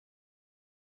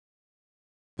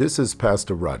This is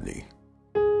Pastor Rodney.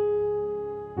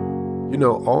 You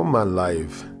know, all my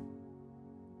life,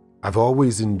 I've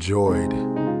always enjoyed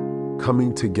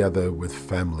coming together with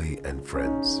family and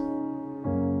friends.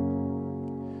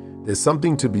 There's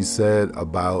something to be said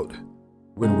about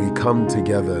when we come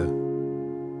together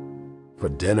for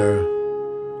dinner,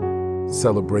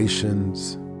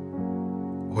 celebrations,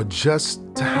 or just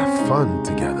to have fun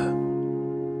together.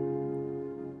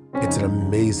 It's an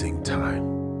amazing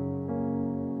time.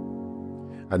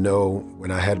 I know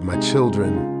when I had my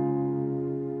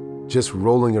children, just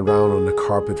rolling around on the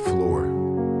carpet floor,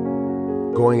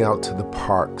 going out to the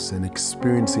parks and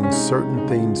experiencing certain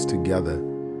things together,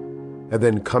 and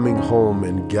then coming home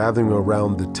and gathering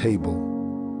around the table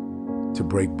to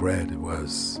break bread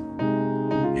was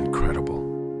incredible.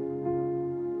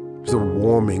 It was a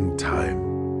warming time.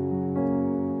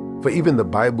 For even the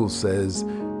Bible says,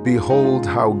 "Behold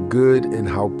how good and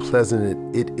how pleasant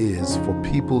it is for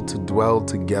people to dwell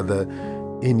together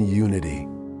in unity."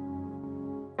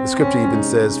 The scripture even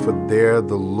says, "For there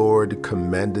the Lord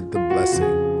commanded the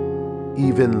blessing,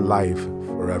 even life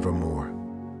forevermore."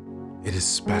 It is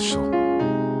special.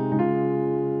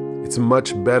 It's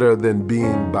much better than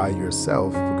being by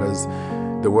yourself, because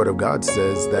the Word of God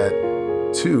says that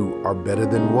two are better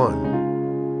than one.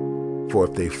 For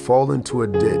if they fall into a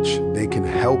ditch, they can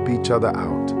help each other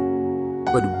out.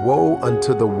 But woe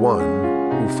unto the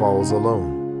one who falls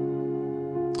alone.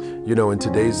 You know, in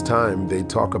today's time, they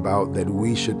talk about that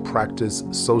we should practice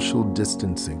social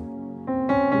distancing.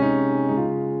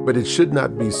 But it should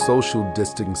not be social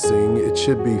distancing, it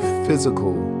should be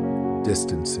physical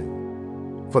distancing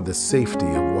for the safety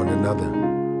of one another.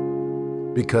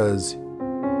 Because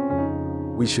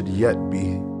we should yet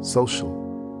be social.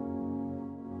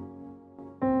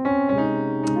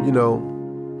 You know,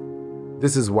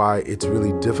 this is why it's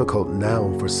really difficult now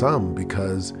for some,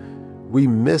 because we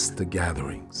miss the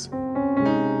gatherings.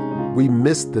 We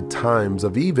miss the times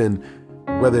of, even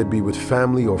whether it be with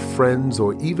family or friends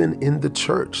or even in the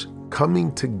church,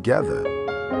 coming together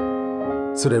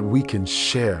so that we can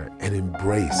share and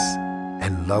embrace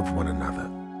and love one another.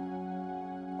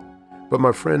 But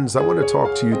my friends, I want to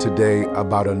talk to you today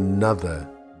about another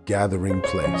gathering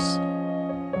place.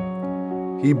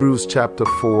 Hebrews chapter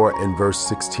 4 and verse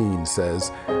 16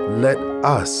 says, "Let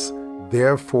us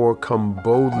therefore come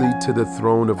boldly to the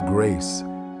throne of grace,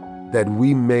 that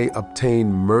we may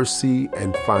obtain mercy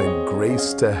and find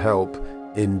grace to help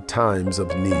in times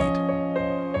of need."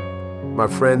 My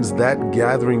friends, that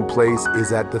gathering place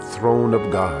is at the throne of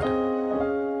God,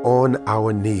 on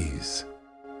our knees,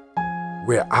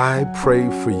 where I pray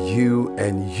for you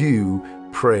and you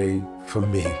pray for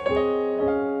me.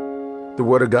 The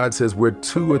Word of God says, "Where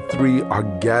two or three are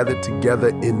gathered together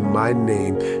in my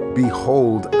name,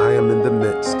 behold, I am in the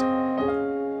midst."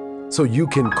 So you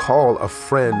can call a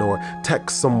friend or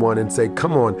text someone and say,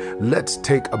 "Come on, let's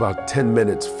take about 10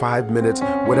 minutes, 5 minutes,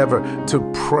 whatever, to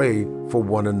pray for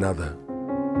one another."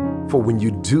 For when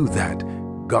you do that,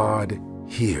 God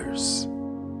hears.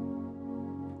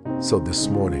 So this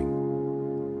morning,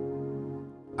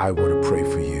 I want to pray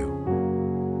for you.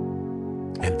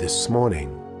 And this morning,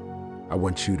 I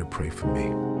want you to pray for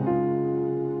me.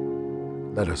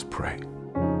 Let us pray.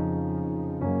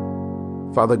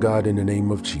 Father God, in the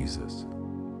name of Jesus,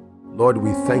 Lord,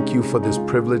 we thank you for this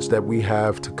privilege that we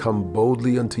have to come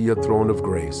boldly unto your throne of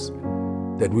grace,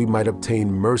 that we might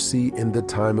obtain mercy in the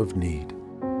time of need.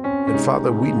 And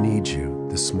Father, we need you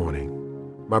this morning.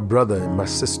 My brother and my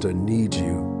sister need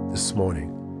you this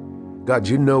morning. God,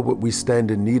 you know what we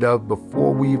stand in need of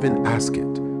before we even ask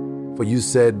it. For you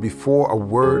said, before a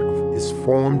word is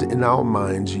formed in our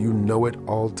minds, you know it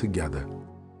altogether.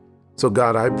 So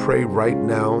God, I pray right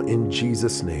now in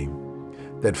Jesus' name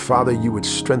that, Father, you would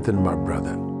strengthen my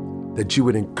brother, that you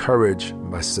would encourage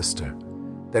my sister,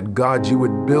 that, God, you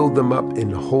would build them up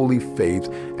in holy faith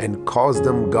and cause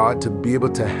them, God, to be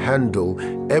able to handle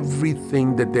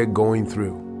everything that they're going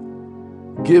through.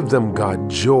 Give them, God,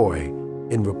 joy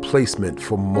in replacement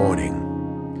for mourning.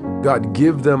 God,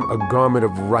 give them a garment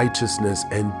of righteousness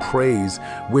and praise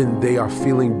when they are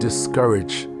feeling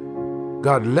discouraged.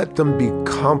 God, let them be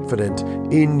confident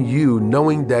in you,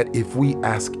 knowing that if we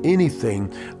ask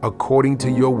anything according to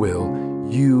your will,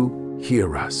 you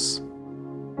hear us.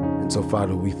 And so,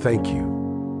 Father, we thank you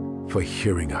for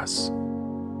hearing us.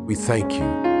 We thank you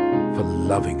for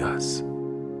loving us.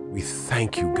 We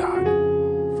thank you, God,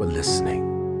 for listening.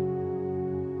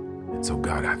 And so,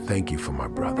 God, I thank you for my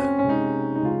brother.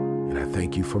 And I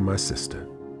thank you for my sister.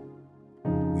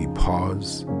 We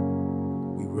pause,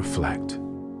 we reflect,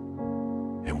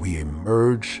 and we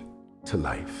emerge to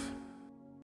life.